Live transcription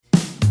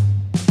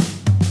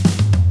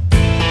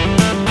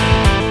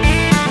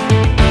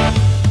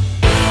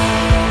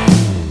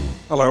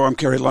Hello, I'm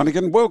Kerry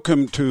Lonergan.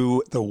 Welcome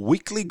to the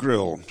Weekly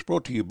Grill,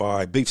 brought to you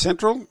by Beef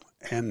Central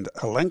and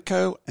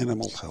Elanco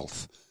Animal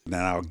Health.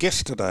 Now, our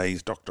guest today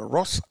is Dr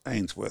Ross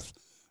Ainsworth,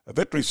 a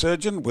veterinary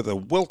surgeon with a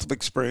wealth of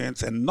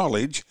experience and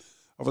knowledge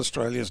of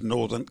Australia's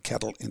northern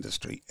cattle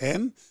industry,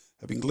 and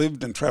having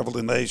lived and travelled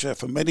in Asia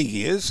for many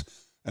years,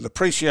 an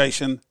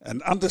appreciation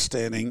and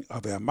understanding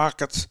of our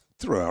markets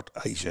throughout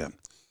Asia.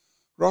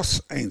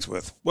 Ross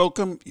Ainsworth,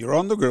 welcome. You're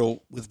on the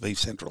grill with Beef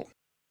Central.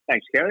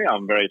 Thanks, Kerry.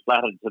 I'm very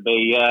flattered to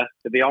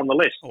be on the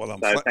list. Well,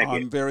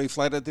 I'm very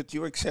flattered that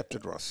you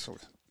accepted, Ross.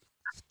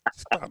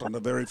 Start on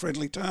a very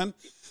friendly tone.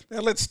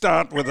 Now let's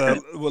start with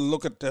we'll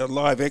look at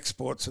live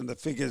exports, and the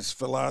figures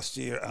for last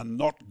year are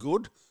not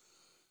good.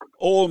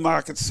 All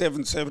markets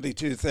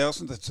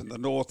 772,000. That's in the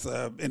north.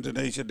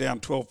 Indonesia down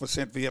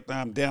 12%.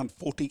 Vietnam down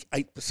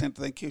 48%.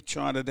 Thank you.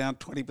 China down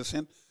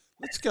 20%.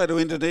 Let's go to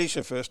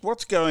Indonesia first.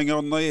 What's going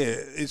on there?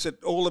 Is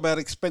it all about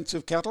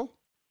expensive cattle?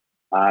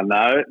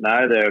 No.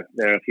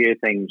 There are a few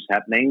things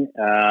happening.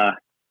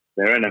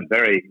 They're in a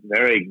very,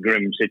 very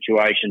grim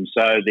situation.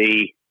 So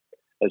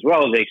as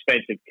well as the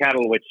expensive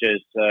cattle, which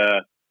is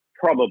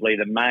probably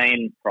the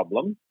main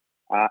problem,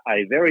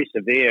 a very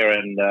severe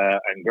and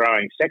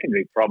growing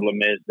secondary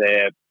problem is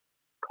their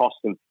cost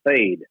of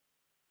feed.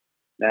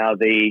 Now,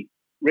 the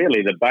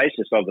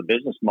basis of the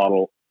business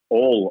model,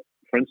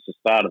 since the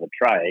start of the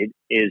trade,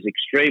 is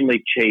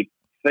extremely cheap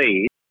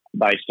feed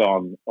based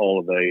on all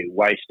of the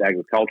waste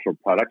agricultural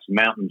products,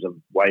 mountains of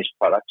waste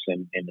products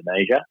in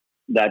Indonesia,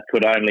 that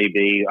could only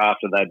be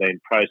after they've been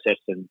processed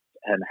and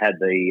had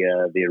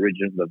the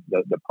original,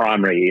 the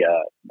primary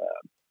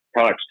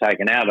products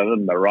taken out of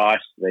them, the rice,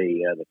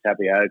 the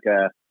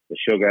tapioca, the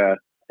sugar,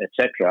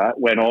 etc.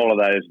 When all of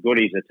those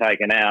goodies are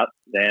taken out,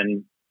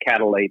 then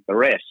cattle eat the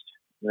rest.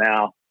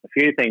 Now, a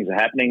few things are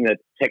happening. That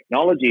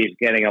technology is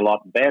getting a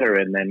lot better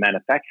in their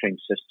manufacturing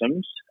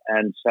systems,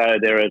 and so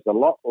there is a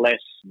lot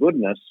less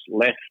goodness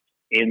left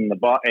in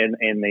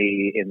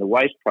the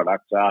waste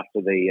products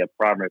after the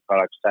primary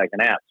products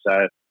taken out.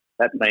 So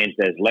that means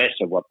there's less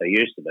of what there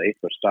used to be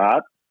for a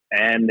start.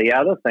 And the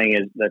other thing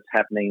that's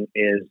happening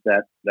is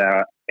that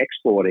they're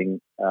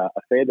exporting a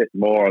fair bit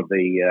more of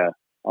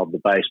the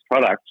base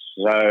products.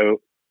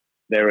 So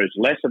there is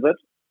less of it,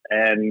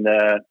 and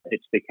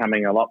it's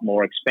becoming a lot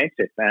more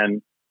expensive.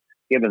 And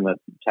given the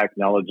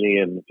technology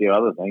and a few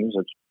other things,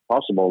 it's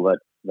possible that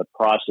the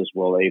prices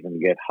will even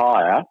get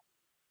higher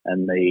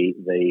and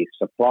the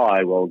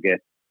supply will get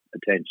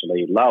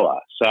potentially lower.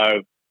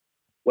 So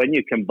when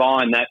you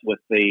combine that with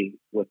the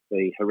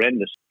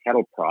horrendous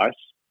cattle price,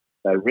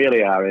 they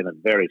really are in a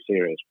very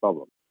serious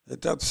problem.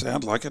 It does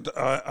sound like it.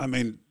 I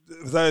mean,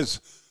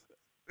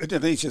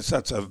 Indonesia is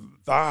such a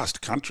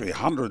vast country,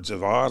 hundreds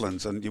of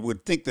islands, and you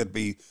would think there'd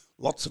be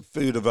lots of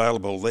food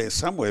available there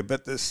somewhere,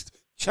 but there's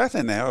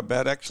chatter now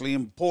about actually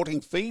importing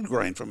feed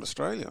grain from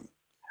Australia.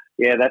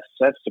 Yeah,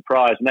 that's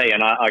surprised me,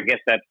 and I guess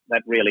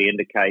that really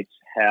indicates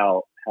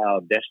how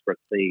desperate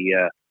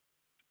the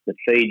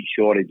feed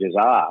shortages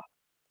are.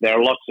 There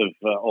are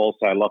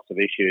also lots of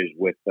issues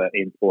with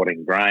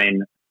importing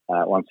grain.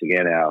 Once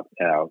again, our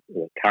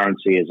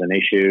currency is an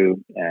issue,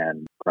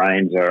 and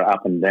grains are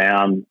up and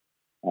down.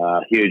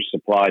 Huge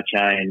supply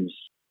chains,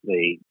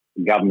 the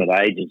government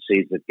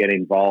agencies that get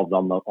involved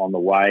on the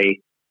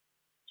way.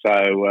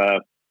 So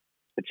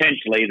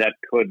potentially that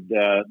could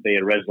be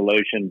a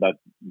resolution, but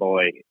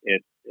boy,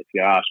 if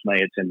you ask me,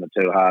 it's in the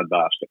too hard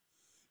basket.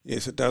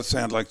 Yes, it does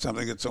sound like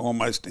something that's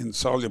almost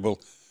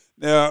insoluble.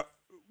 Now,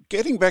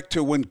 getting back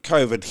to when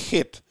COVID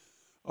hit,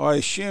 I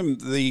assume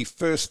the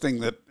first thing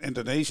that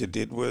Indonesia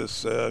did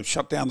was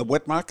shut down the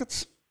wet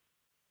markets?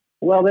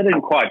 Well, they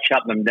didn't quite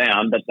shut them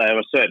down, but they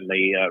were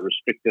certainly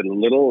restricted a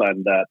little,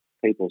 and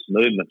people's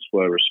movements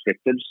were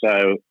restricted.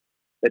 So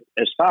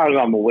as far as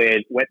I'm aware,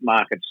 wet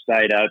markets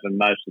stayed open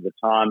most of the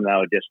time. They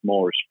were just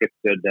more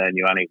restricted, and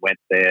you only went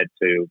there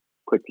to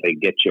quickly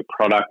get your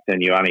product,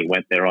 and you only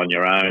went there on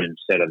your own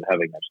instead of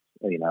having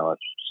a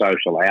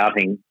social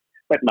outing.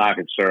 Wet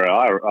markets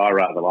I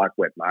rather like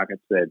wet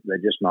markets.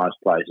 They're just nice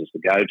places to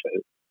go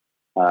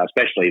to,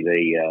 especially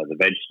the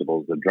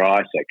vegetables, the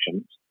dry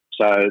sections.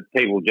 So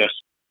people just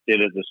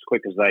did it as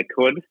quick as they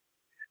could.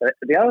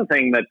 The other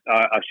thing that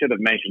I should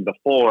have mentioned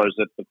before is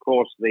that, of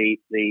course, the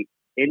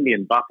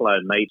Indian buffalo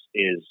meat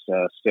is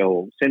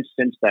still,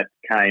 since that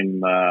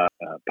came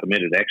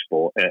permitted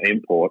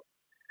import,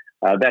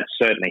 that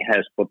certainly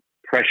has put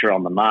pressure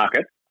on the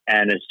market,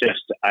 and it's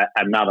just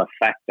another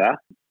factor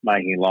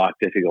making life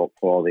difficult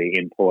for the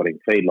importing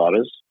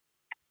feedlotters.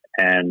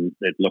 And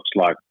it looks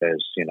like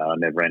there's a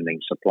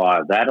never-ending supply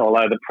of that,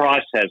 although the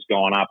price has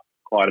gone up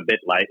quite a bit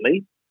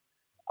lately.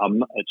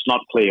 It's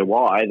not clear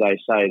why. They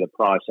say the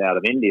price out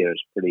of India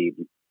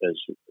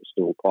is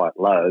still quite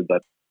low,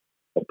 but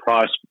the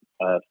price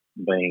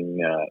being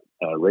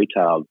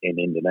retailed in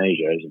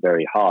Indonesia is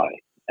very high,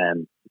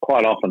 and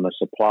quite often the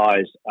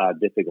supplies are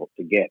difficult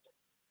to get.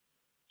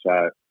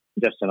 So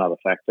just another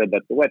factor.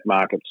 But the wet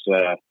markets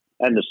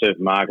and the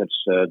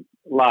supermarkets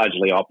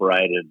largely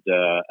operated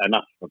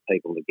enough for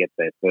people to get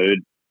their food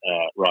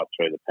right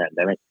through the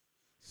pandemic.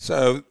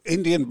 So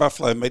Indian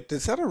buffalo meat,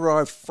 does that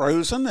arrive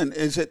frozen and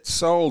is it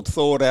sold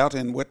thawed out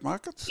in wet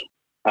markets?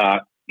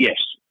 Yes.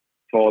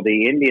 For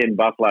the Indian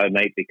buffalo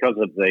meat, because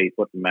of the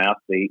foot and mouth,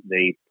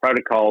 the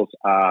protocols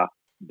are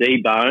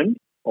deboned,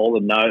 all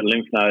the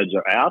lymph nodes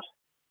are out,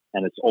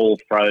 and it's all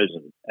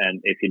frozen.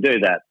 And if you do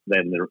that,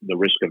 then the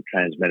risk of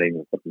transmitting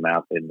the foot and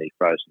mouth in the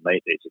frozen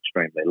meat is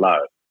extremely low.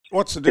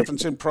 What's the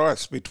difference in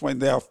price between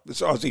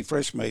this Aussie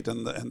fresh meat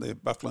and the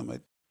buffalo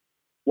meat?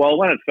 Well,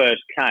 when it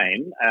first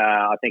came,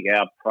 I think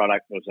our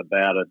product was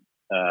about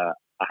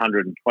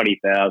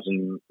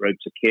 120,000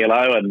 roots a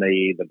kilo, and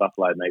the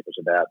buffalo meat was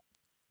about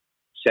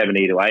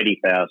 70 to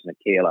 80,000 a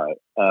kilo.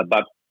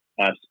 But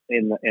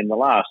in the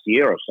last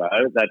year or so,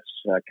 that's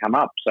come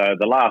up. So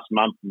the last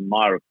month,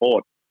 my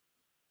report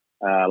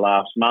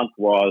last month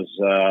was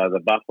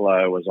the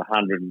buffalo was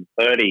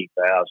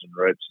 130,000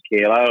 roots a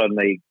kilo, and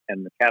the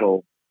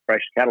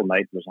fresh cattle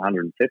meat was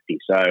 150.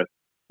 So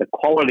the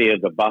quality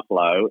of the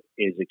buffalo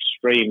is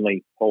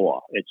extremely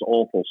poor. It's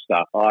awful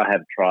stuff. I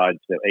have tried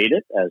to eat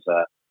it as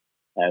a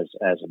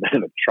bit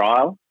of a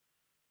trial,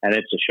 and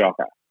it's a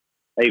shocker.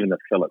 Even the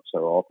fillets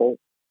are awful.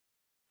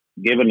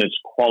 Given its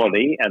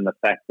quality and the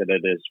fact that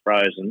it is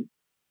frozen,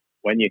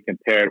 when you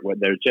compare it with,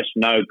 there's just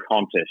no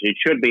contest. It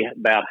should be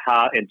about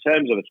half, in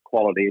terms of its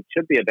quality, it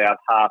should be about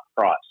half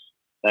price.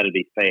 That'd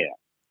be fair.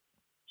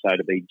 So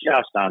to be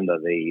just under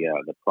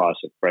the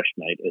price of fresh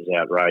meat is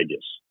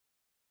outrageous.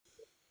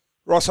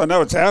 Ross, I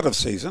know it's out of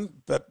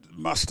season, but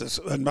musters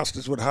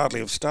would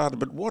hardly have started.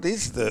 But what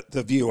is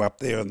the view up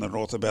there in the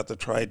north about the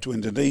trade to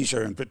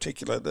Indonesia in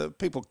particular? Are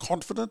people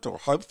confident or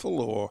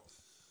hopeful or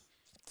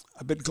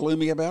a bit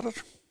gloomy about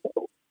it?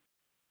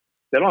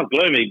 They're not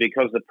gloomy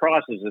because the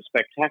prices are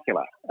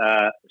spectacular.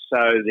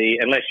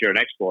 Unless you're an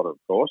exporter, of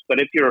course,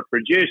 but if you're a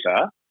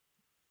producer,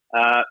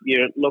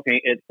 you're looking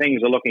at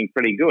things are looking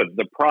pretty good.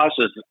 The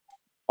prices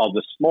of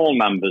the small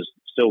numbers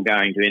still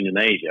going to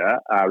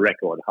Indonesia are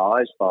record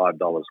highs, $5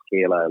 a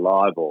kilo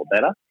live or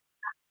better.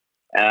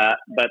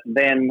 But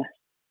then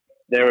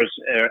there is,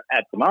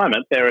 at the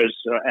moment,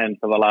 and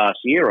for the last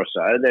year or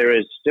so, there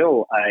is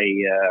still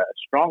a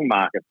strong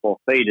market for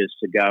feeders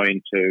to go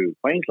into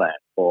Queensland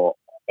for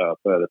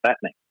further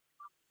fattening.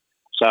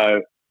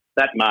 So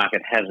that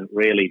market hasn't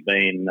really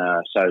been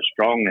so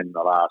strong in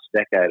the last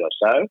decade or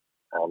so,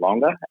 or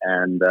longer,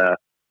 and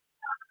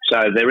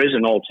so there is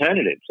an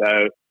alternative.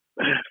 So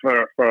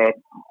for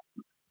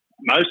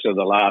most of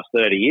the last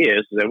 30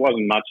 years, there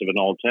wasn't much of an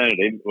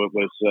alternative. It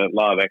was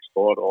live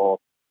export or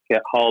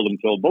hold and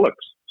fill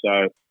bullocks.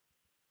 So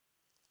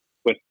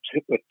with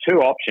two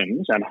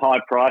options and high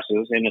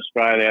prices in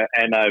Australia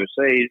and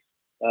overseas,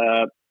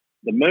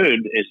 the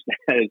mood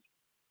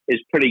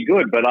is pretty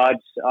good. But I'd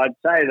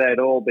say they'd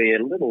all be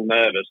a little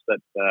nervous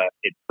that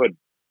it could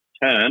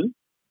turn,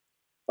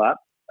 but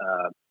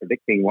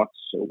predicting what's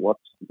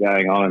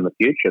going on in the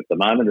future at the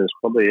moment is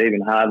probably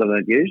even harder than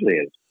it usually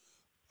is.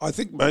 I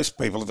think most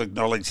people have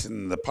acknowledged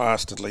in the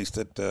past, at least,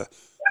 that the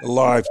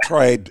live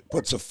trade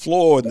puts a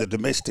floor in the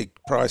domestic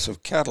price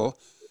of cattle.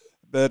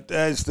 But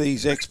as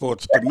these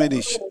exports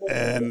diminish,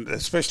 and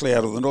especially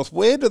out of the north,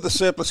 where do the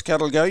surplus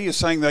cattle go? You're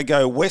saying they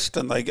go west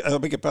and they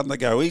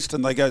go east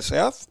and they go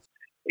south?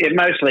 Yeah,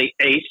 mostly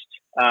east.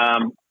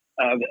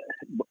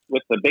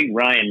 With the big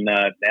rain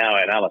now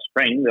in Alice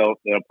Springs,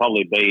 there'll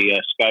probably be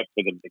scope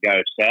for them to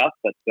go south,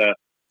 but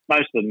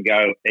most of them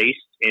go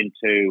east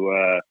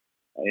into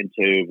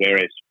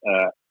various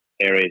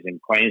areas in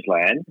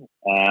Queensland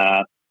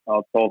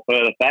for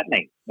further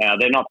fattening. Now,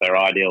 they're not their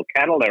ideal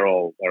cattle; they're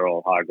all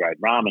high grade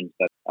Brahmans,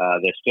 but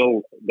there's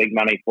still big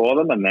money for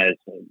them, and there's,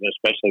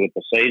 especially with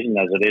the season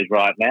as it is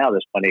right now,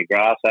 there's plenty of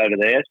grass over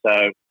there,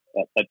 so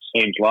that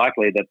seems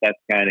likely that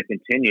that's going to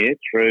continue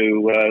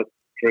through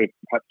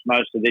perhaps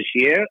most of this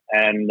year,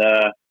 and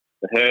the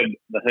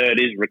herd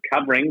is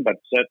recovering, but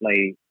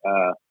certainly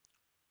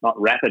not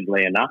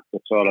rapidly enough to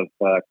sort of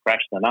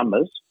crash the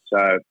numbers.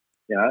 So,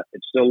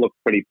 it still looks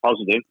pretty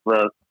positive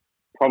for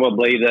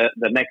probably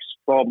the next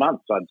 12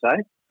 months, I'd say.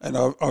 And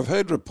I've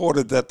heard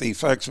reported that the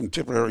folks from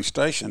Tipperary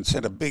Station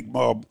sent a big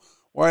mob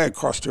way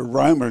across to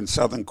Roma in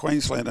southern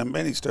Queensland and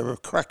managed to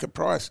crack a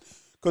price.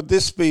 Could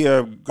this be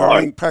a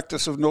growing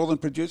practice of northern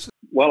producers?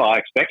 Well, I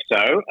expect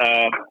so.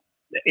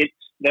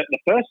 The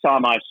first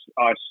time I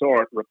saw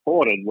it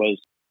reported was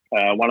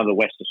one of the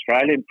West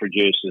Australian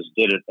producers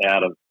did it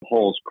out of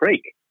Halls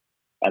Creek,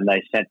 and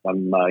they sent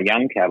them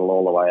young cattle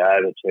all the way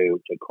over to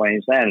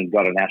Queensland and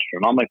got an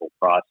astronomical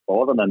price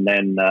for them. And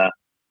then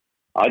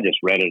I just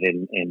read it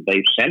in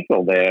Beef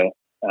Central there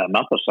a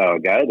month or so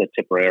ago that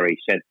Tipperary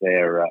sent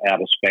their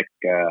out-of-spec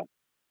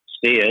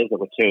steers that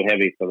were too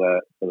heavy for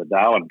the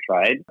Darwin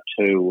trade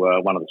to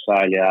one of the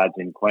sale yards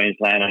in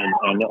Queensland,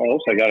 and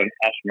also got an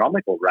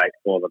astronomical rate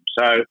for them.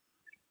 So,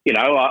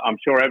 I'm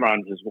sure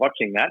everyone is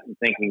watching that and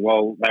thinking,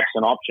 well, that's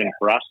an option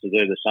for us to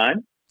do the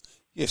same.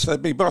 Yes,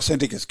 they'd be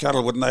Bosendicus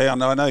cattle, wouldn't they?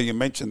 And I know you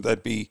mentioned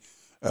they'd be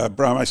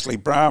mostly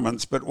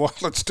Brahmins, but while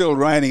it's still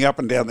raining up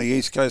and down the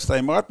East Coast,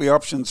 they might be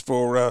options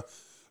for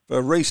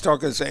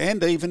restockers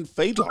and even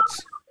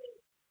feedlots.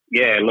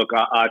 Yeah, look,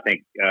 I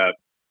think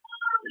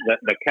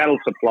the cattle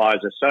supplies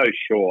are so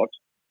short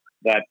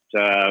that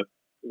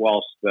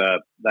whilst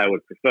they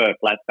would prefer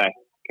flat-back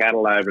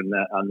cattle over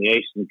on the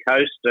eastern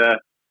coast,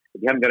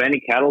 if you haven't got any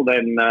cattle,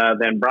 then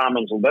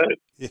Brahmins will do.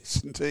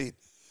 Yes, indeed.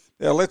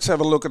 Now, let's have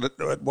a look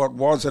at what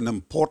was an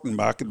important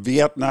market,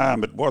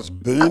 Vietnam. It was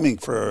booming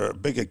for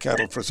bigger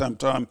cattle for some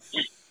time.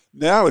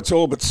 Now it's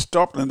all but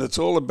stopped, and it's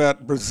all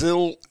about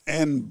Brazil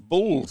and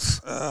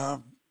bulls.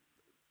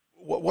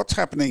 What's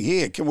happening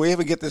here? Can we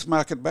ever get this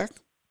market back?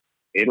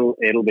 It'll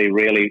be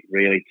really,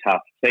 really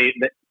tough. See,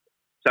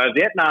 so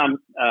Vietnam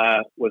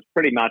was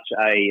pretty much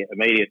a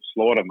immediate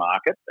slaughter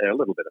market. A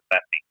little bit of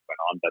fattening went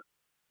on, but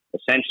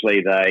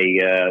essentially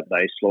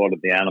they slaughtered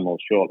the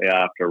animals shortly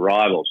after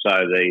arrival.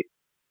 So the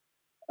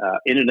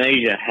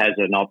Indonesia has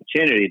an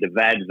opportunity to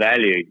add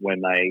value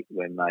when they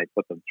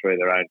put them through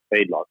their own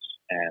feedlots,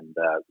 and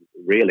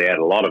really add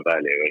a lot of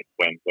value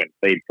when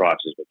feed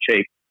prices were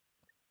cheap.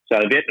 So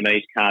the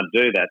Vietnamese can't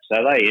do that,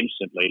 so they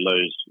instantly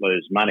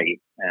lose money.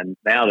 And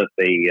now that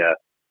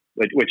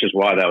which is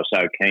why they were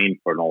so keen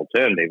for an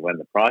alternative when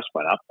the price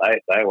went up,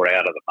 they were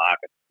out of the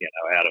market,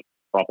 out of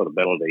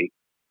profitability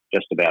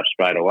just about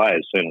straight away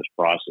as soon as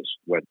prices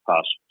went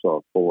past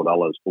sort of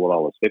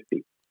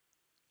 $4.50.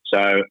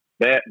 So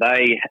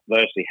they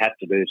virtually had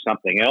to do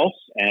something else,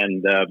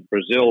 and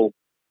Brazil,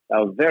 they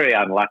were very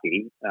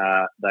unlucky.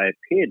 They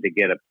appeared to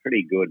get a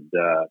pretty good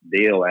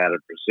deal out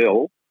of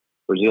Brazil.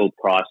 Brazil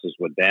prices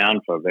were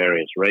down for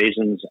various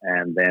reasons,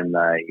 and then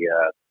they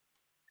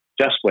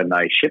just when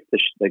they shipped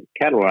the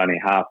cattle were only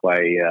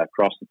halfway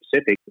across the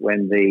Pacific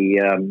when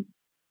the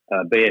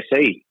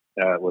BSE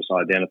was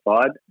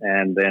identified,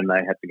 and then they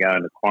had to go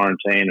into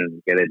quarantine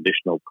and get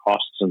additional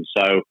costs, and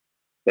so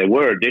there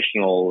were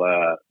additional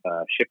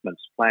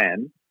shipments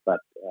planned, but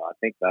I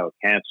think they were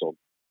cancelled.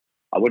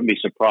 I wouldn't be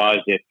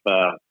surprised if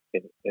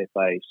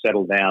they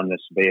settle down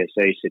this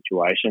BSE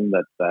situation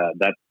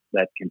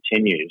that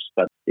continues.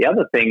 But the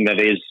other thing that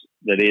is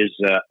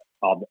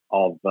of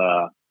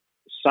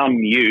some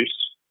use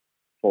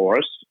for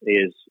us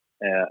is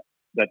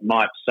that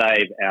might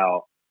save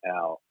our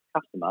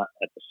customer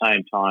at the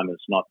same time as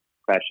not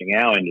crashing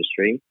our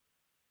industry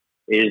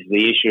is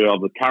the issue of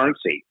the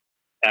currency.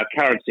 Our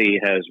currency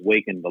has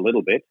weakened a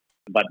little bit,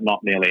 but not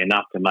nearly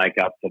enough to make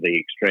up for the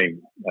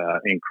extreme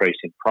increase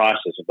in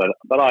prices.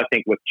 But I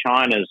think with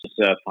China's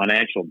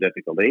financial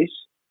difficulties,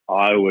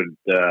 I would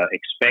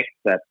expect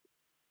that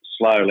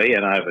slowly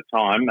and over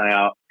time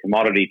our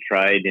commodity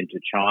trade into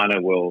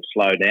China will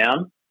slow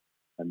down,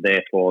 and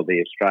therefore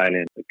the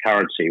Australian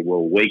currency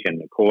will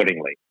weaken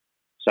accordingly.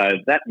 So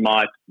that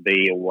might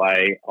be a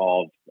way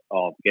of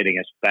getting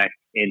us back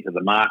into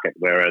the market,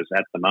 whereas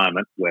at the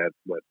moment we're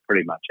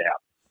pretty much out.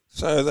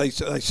 So they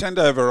send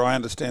over, I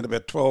understand,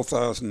 about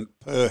 12,000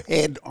 per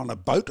head on a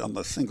boat, on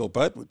the single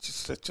boat, which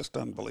is just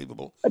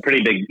unbelievable. A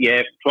pretty big,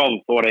 12 to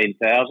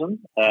 14,000,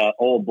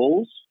 all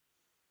bulls,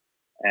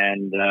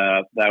 and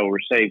they will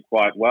receive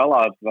quite well.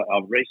 I've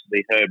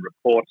recently heard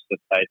reports that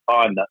they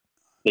find that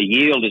the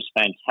yield is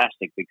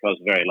fantastic because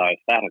of very low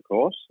fat, of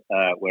course,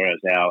 whereas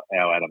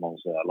our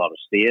animals are a lot of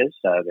steers,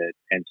 so there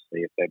tends to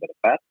be a fair bit of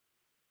fat.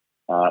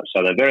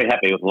 So they're very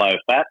happy with low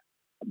fat.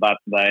 But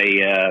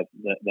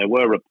there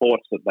were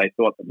reports that they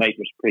thought the meat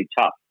was pretty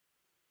tough,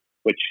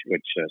 which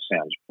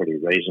sounds pretty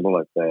reasonable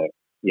if they're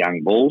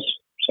young bulls.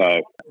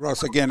 So,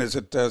 Ross, again, is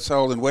it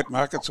sold in wet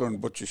markets or in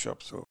butcher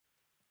shops? Or?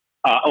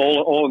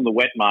 All in the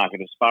wet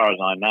market, as far as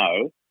I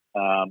know.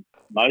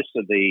 Most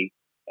of the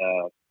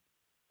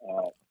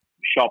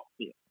shop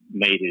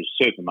meat is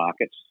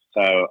supermarkets,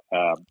 so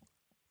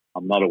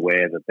I'm not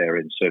aware that they're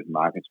in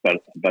supermarkets, but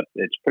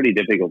it's pretty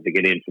difficult to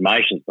get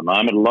information at the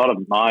moment. A lot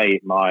of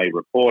my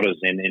reporters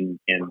in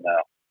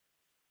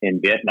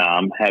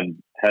Vietnam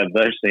have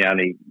virtually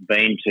only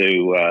been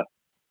to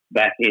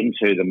back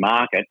into the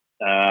market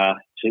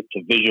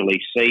to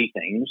visually see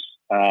things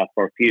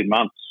for a few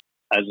months,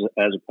 as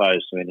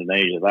opposed to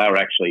Indonesia. They were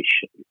actually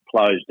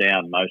closed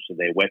down most of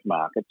their wet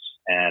markets,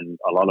 and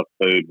a lot of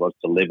food was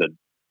delivered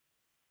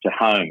to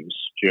homes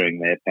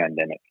during their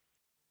pandemic.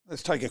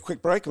 Let's take a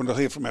quick break and we'll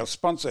hear from our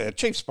sponsor, our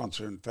chief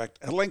sponsor, in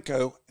fact,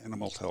 Elanco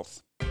Animal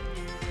Health.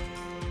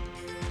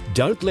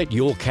 Don't let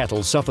your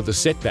cattle suffer the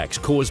setbacks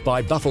caused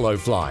by buffalo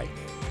fly.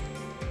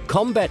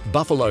 Combat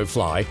buffalo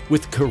fly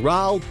with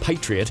Corral,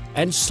 Patriot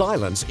and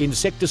Silence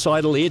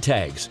insecticidal ear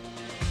tags,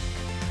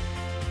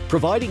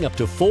 providing up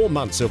to 4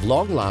 months of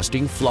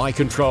long-lasting fly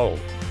control.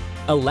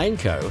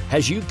 Elanco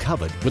has you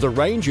covered with a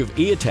range of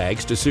ear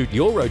tags to suit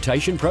your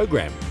rotation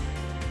program.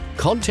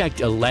 Contact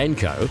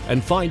Elanco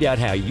and find out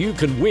how you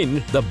can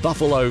win the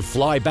buffalo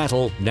fly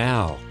battle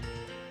now.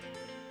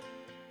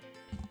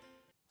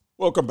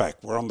 Welcome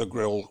back. We're on the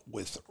grill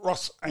with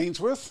Ross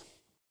Ainsworth.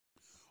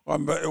 I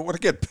want to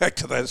get back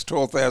to those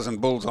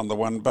 12,000 bulls on the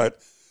one boat.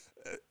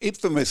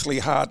 Infamously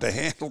hard to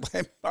handle.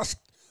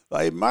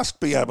 They must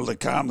be able to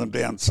calm them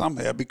down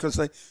somehow because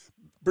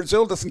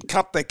Brazil doesn't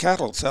cut their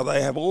cattle, so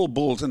they have all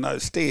bulls in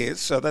those steers.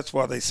 So that's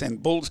why they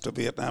send bulls to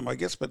Vietnam, I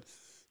guess. But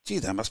gee,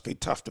 they must be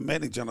tough to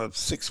manage on a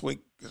 6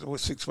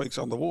 weeks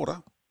on the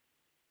water.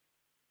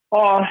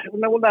 Oh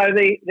no!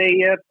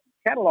 The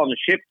cattle on the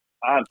ship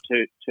aren't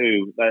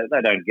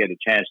they don't get a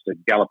chance to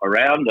gallop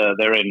around.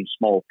 They're in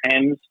small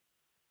pens,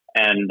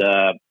 and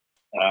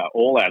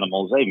all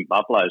animals, even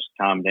buffaloes,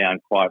 calm down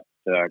quite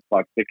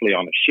quickly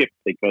on a ship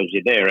because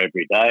you're there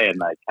every day and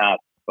they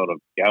can't sort of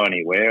go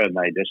anywhere, and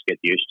they just get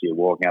used to you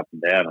walking up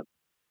and down,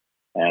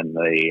 and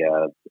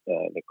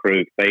the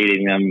crew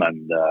feeding them,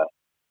 and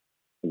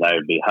they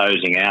would be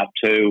hosing out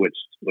too, which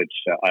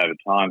over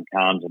time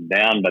calms them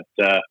down. But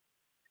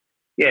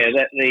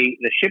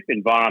the ship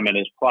environment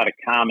is quite a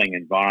calming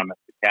environment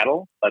for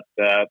cattle. But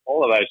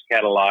all of those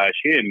cattle, I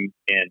assume,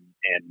 in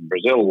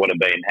Brazil would have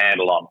been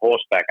handled on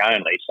horseback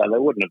only, so they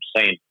wouldn't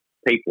have seen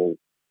people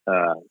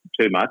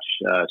too much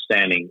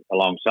standing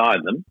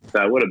alongside them.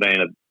 So it would have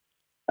been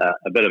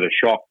a bit of a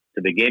shock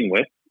to begin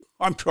with.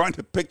 I'm trying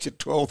to picture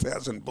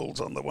 12,000 bulls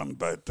on the one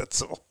boat,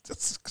 that's all.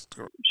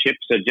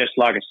 Ships are just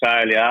like a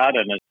sail yard,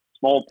 and it's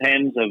small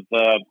pens of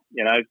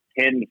 10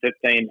 to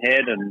 15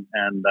 head, and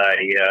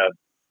they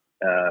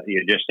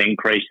you just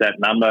increase that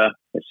number.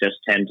 It's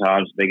just 10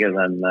 times bigger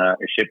than a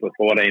ship with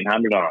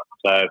 1,400 on it.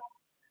 So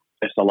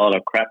just a lot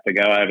of crap to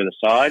go over the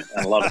side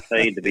and a lot of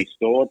feed to be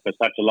stored for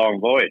such a long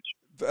voyage.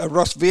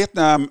 Ross,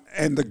 Vietnam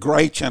and the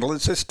Grey Channel,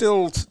 is there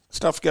still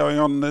stuff going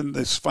on in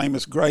this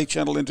famous Grey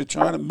Channel into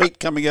China? Meat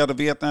coming out of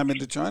Vietnam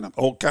into China?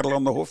 All cattle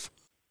on the hoof?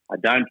 I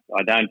don't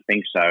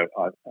think so.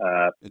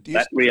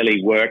 That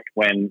really worked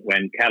when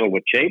cattle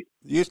were cheap.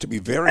 It used to be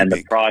very and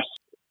big. The price,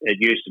 it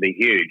used to be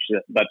huge.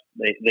 But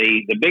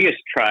the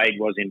biggest trade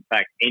was, in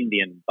fact,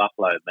 Indian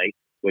buffalo meat,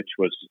 which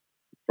was,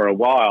 for a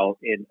while,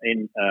 in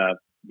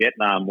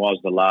Vietnam was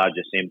the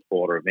largest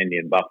importer of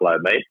Indian buffalo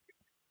meat.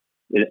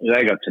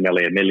 They got to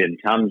nearly 1 million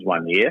tonnes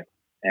one year,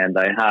 and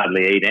they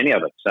hardly eat any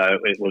of it. So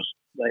it was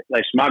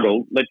they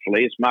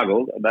literally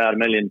smuggled about 1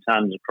 million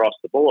tonnes across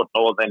the board,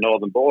 their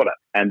northern border,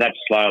 and that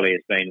slowly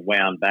has been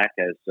wound back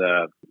as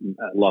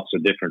lots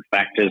of different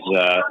factors.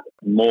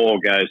 More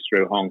goes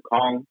through Hong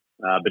Kong,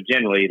 but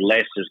generally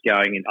less is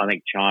going in. I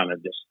think China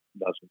just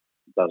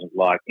doesn't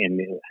like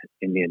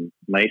Indian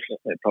meat.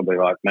 They're probably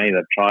like me.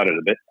 They've tried it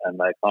a bit, and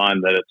they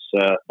find that it's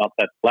not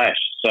that flash.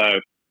 So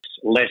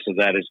less of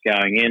that is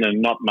going in,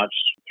 and not much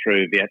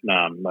through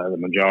Vietnam. The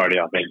majority,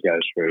 I think, goes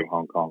through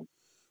Hong Kong.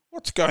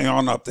 What's going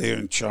on up there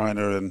in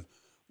China, and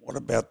what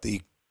about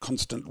the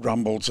constant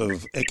rumbles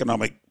of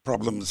economic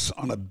problems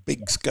on a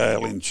big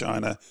scale in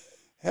China?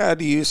 How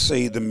do you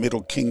see the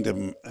Middle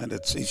Kingdom and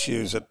its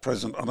issues at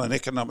present on an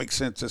economic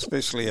sense,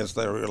 especially as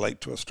they relate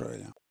to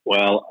Australia?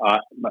 Well,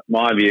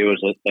 my view is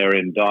that they're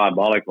in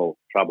diabolical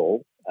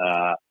trouble,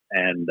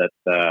 and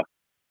that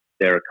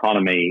their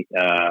economy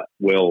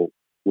will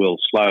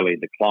slowly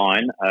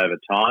decline over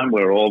time.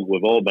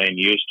 We've all been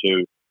used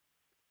to,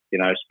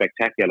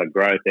 spectacular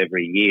growth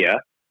every year,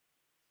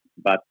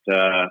 but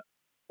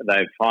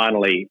they've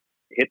finally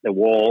hit the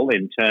wall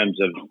in terms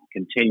of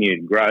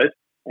continued growth,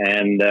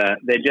 and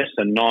they're just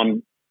a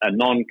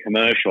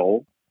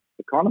non-commercial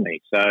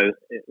economy. So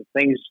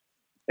things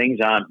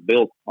aren't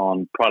built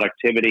on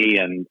productivity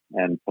and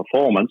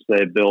performance.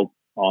 They're built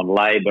on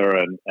labour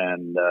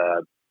and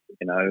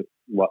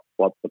what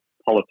the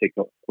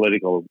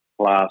political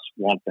class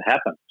want to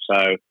happen.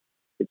 So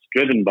it's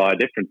driven by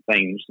different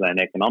things than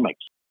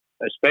economics,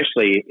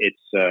 especially its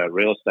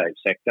real estate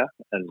sector.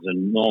 There's an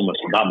enormous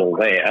bubble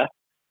there,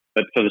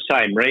 but for the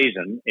same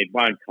reason, it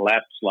won't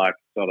collapse like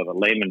sort of a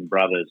Lehman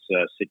Brothers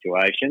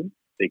situation,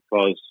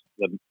 because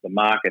the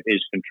market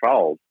is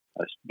controlled.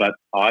 But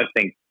I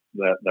think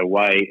the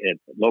way it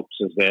looks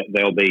is that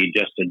there'll be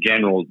just a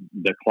general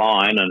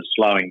decline and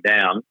slowing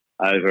down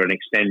over an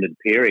extended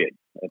period,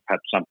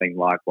 perhaps something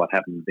like what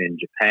happened in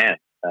Japan.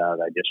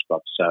 They just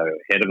got so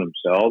ahead of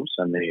themselves,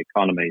 and the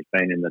economy's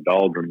been in the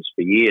doldrums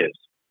for years.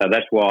 So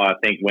that's why I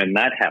think when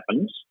that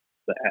happens,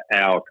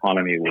 our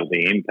economy will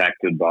be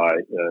impacted by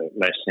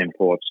less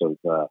imports of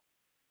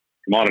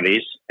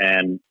commodities,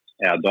 and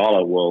our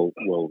dollar will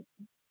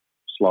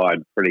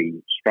slide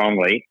pretty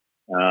strongly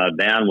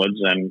downwards,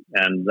 and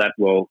that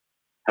will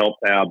help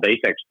our beef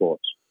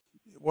exports.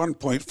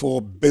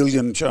 1.4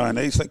 billion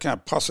Chinese, they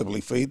can't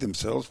possibly feed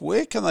themselves.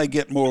 Where can they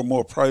get more and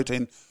more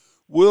protein?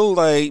 Will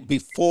they be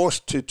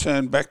forced to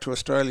turn back to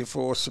Australia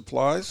for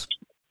supplies?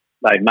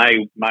 They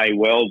may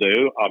well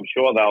do. I'm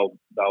sure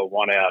they'll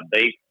want our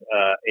beef.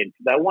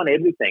 They'll want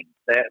everything.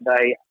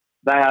 They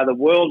are the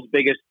world's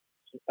biggest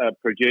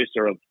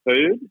producer of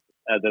food.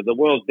 They're the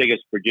world's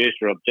biggest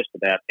producer of just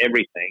about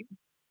everything.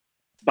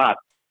 But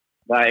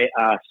they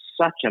are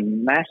such a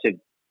massive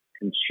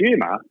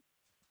consumer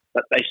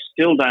that they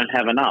still don't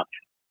have enough.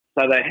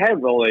 So they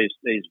have all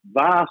these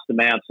vast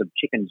amounts of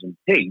chickens and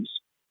pigs,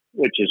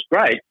 which is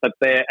great, but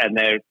they're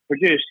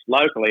produced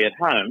locally at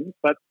home,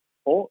 but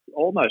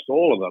almost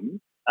all of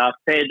them are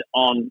fed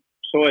on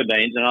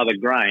soybeans and other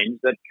grains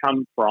that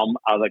come from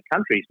other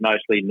countries,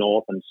 mostly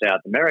North and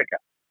South America.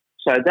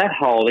 So that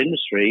whole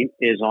industry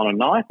is on a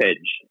knife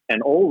edge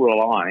and all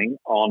relying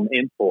on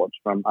imports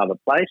from other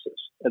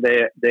places.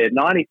 They're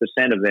 90%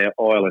 of their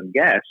oil and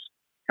gas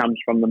comes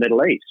from the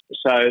Middle East.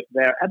 So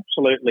they're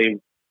absolutely,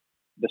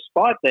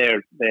 despite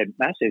their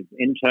massive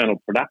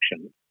internal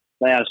production,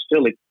 they are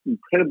still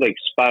incredibly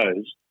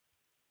exposed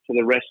to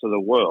the rest of the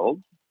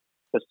world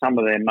for some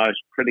of their most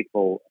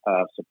critical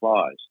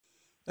supplies.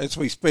 As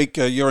we speak,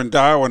 you're in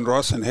Darwin,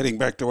 Ross, and heading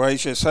back to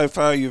Asia. So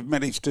far, you've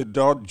managed to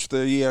dodge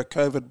the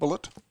COVID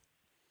bullet?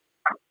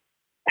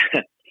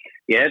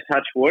 Yeah,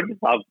 touch wood.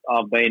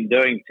 I've been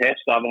doing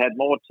tests. I've had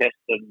more tests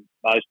than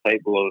most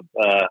people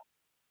have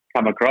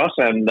come across,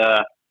 and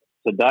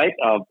to date,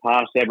 I've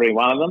passed every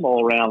one of them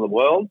all around the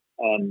world,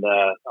 and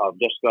I've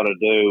just got to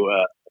do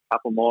a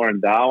couple more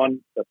in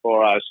Darwin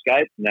before I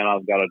escape, and then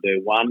I've got to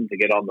do one to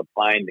get on the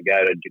plane to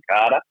go to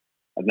Jakarta,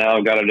 and then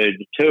I've got to do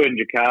two in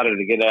Jakarta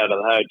to get out of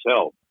the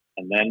hotel,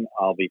 and then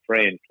I'll be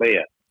free and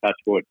clear. Touch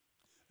wood.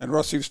 And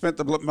Ross, you've spent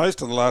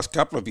most of the last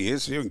couple of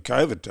years, during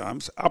COVID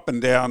times, up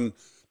and down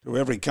to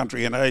every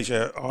country in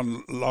Asia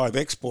on live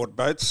export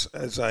boats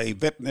as a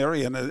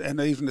veterinarian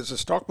and even as a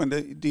stockman.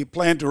 Do you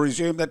plan to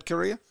resume that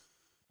career?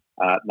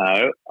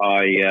 No.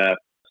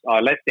 I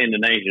left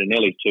Indonesia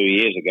nearly 2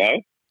 years ago,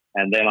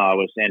 and then I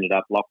ended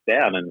up locked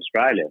down in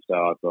Australia. So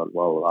I thought,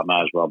 well, I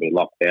might as well be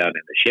locked down in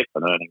the ship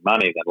and earning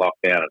money than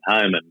locked down at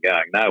home and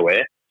going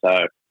nowhere.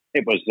 So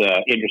it was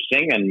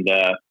interesting and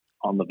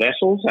on the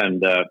vessels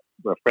and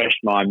refreshed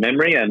my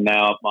memory, and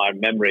now my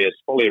memory is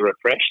fully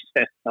refreshed.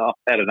 I've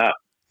had enough.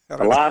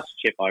 The last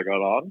ship I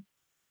got on,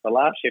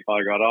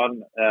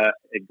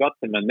 it got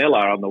to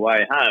Manila on the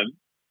way home.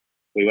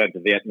 We went to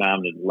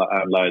Vietnam to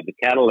unload the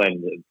cattle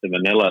and to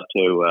Manila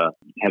to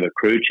have a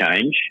crew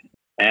change.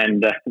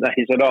 And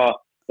they said,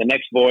 the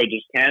next voyage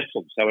is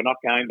cancelled, so we're not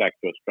going back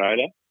to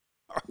Australia.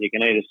 You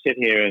can either sit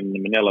here in the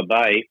Manila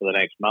Bay for the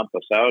next month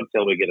or so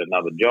until we get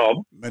another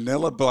job.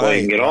 Manila Bay, or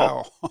you can get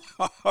wow.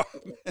 off.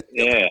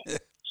 Yeah.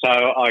 So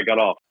I got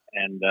off.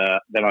 And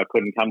then I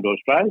couldn't come to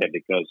Australia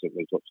because it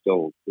was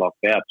still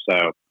locked out.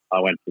 So I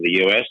went to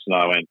the US, and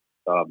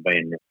I've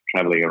been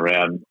travelling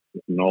around the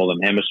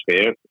Northern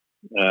Hemisphere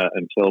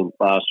until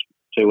last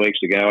 2 weeks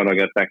ago, and I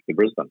got back to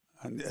Brisbane.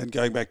 And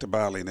going back to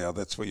Bali now,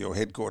 that's where your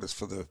headquarters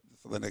for the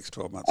next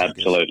 12 months.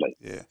 Absolutely.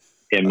 I guess.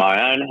 Yeah. In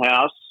my own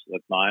house,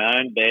 with my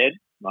own bed,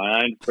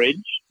 my own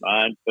fridge,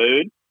 my own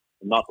food,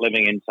 not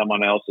living in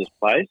someone else's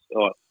place.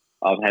 Or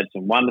I've had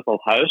some wonderful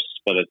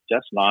hosts, but it's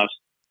just nice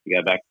to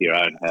go back to your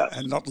own house.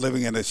 And not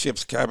living in a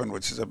ship's cabin,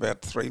 which is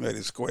about 3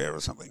 metres square or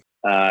something.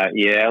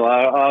 Yeah,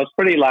 well, I was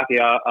pretty lucky.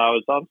 I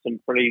was on some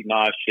pretty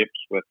nice ships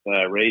with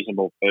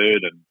reasonable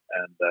food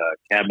and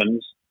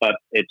cabins, but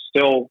it's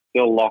still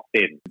locked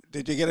in.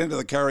 Did you get into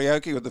the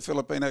karaoke with the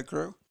Filipino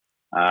crew?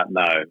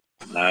 No.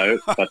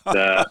 But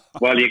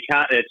well, you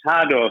can't. It's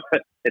hard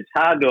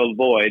to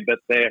avoid. But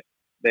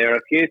there are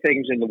a few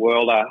things in the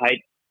world I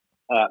hate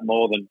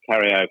more than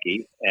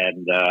karaoke,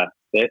 and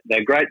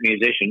they're great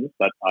musicians,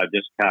 but I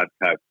just can't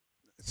cope.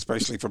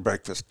 Especially for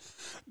breakfast.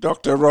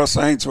 Dr Ross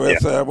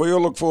Ainsworth, we all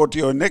look forward to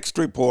your next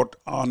report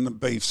on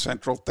Beef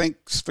Central.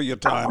 Thanks for your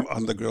time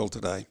on The Grill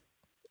today.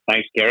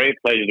 Thanks, Kerry.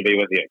 Pleasure to be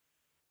with you.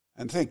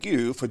 And thank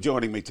you for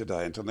joining me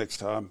today. Until next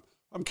time,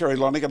 I'm Kerry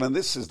Lonergan, and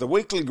this is The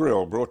Weekly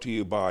Grill, brought to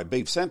you by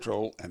Beef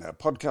Central and our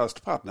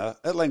podcast partner,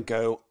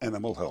 Elanco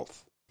Animal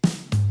Health.